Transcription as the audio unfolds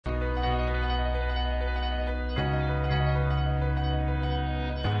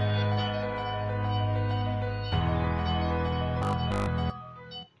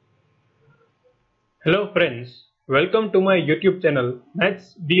Hello friends, welcome to my YouTube channel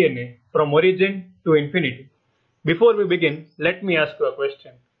Maths DNA from origin to infinity. Before we begin, let me ask you a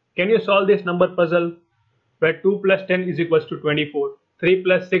question. Can you solve this number puzzle where 2 plus 10 is equals to 24, 3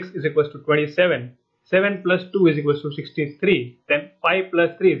 plus 6 is equals to 27, 7 plus 2 is equals to 63, then 5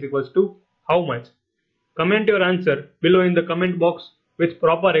 plus 3 is equals to how much? Comment your answer below in the comment box with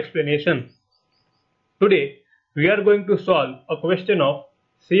proper explanation. Today, we are going to solve a question of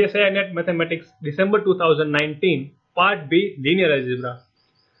Csir-Net Mathematics December 2019 Part B Linear Algebra.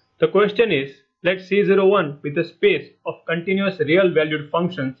 The question is, let C01 with a space of continuous real valued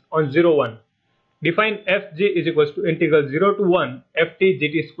functions on 01. Define fg is equals to integral 0 to 1 ft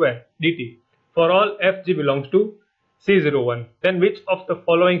gt square dt for all fg belongs to C01. Then which of the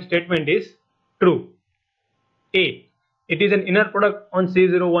following statement is true? A. It is an inner product on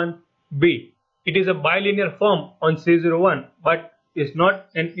C01. B. It is a bilinear form on C01 but is not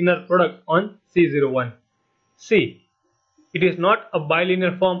an inner product on C01. C. It is not a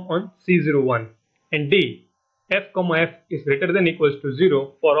bilinear form on C01. And D. F, F is greater than equals to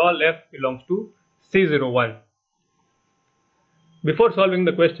 0 for all f belongs to C01. Before solving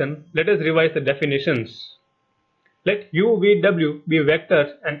the question, let us revise the definitions. Let U, V, W be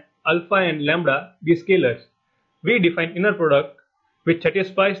vectors and alpha and lambda be scalars. We define inner product which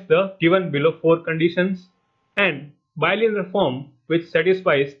satisfies the given below 4 conditions and bilinear form which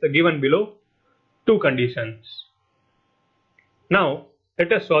satisfies the given below 2 conditions. Now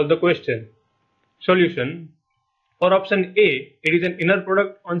let us solve the question. Solution. For option A, it is an inner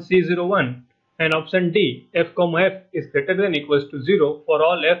product on C01, and option D, F, F is greater than equals to 0 for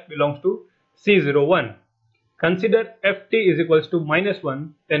all f belongs to C01. Consider ft is equals to minus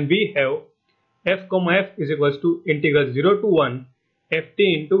 1, then we have F, F is equals to integral 0 to 1 ft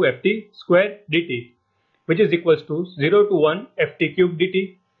into ft square dt, which is equals to 0 to 1 ft cube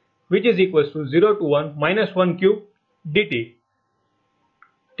dt, which is equals to 0 to 1 minus 1 cube dt.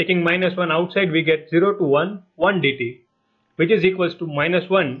 Taking minus 1 outside, we get 0 to 1 dt, which is equals to minus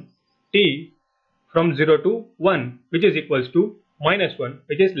 1 t from 0 to 1, which is equals to minus 1,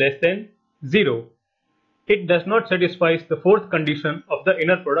 which is less than 0. It does not satisfy the fourth condition of the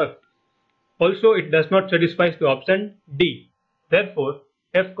inner product. Also, it does not satisfy the option D. Therefore,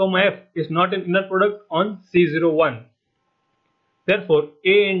 F, F is not an inner product on C01. Therefore,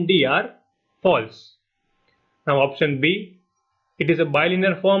 A and D are false. Now option B, it is a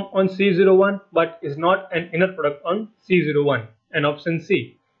bilinear form on C01 but is not an inner product on C01. And option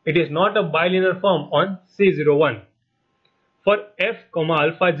C, it is not a bilinear form on C01. For F,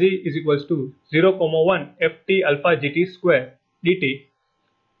 alpha g is equals to 0, 1 ft alpha gt square dt,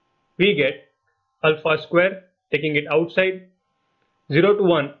 we get alpha square, taking it outside, 0 to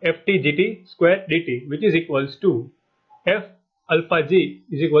 1 ft gt square dt, which is equals to f alpha g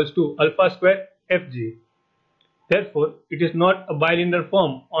is equals to alpha square fg. Therefore, it is not a bilinear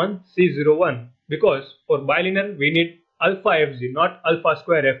form on C01 because for bilinear we need alpha fg, not alpha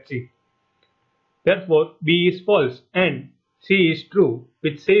square fg. Therefore, B is false and C is true,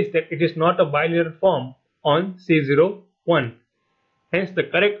 which says that it is not a bilinear form on C01. Hence, the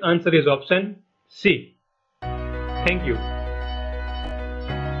correct answer is option C. Thank you.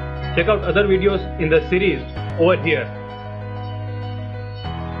 Check out other videos in the series over here.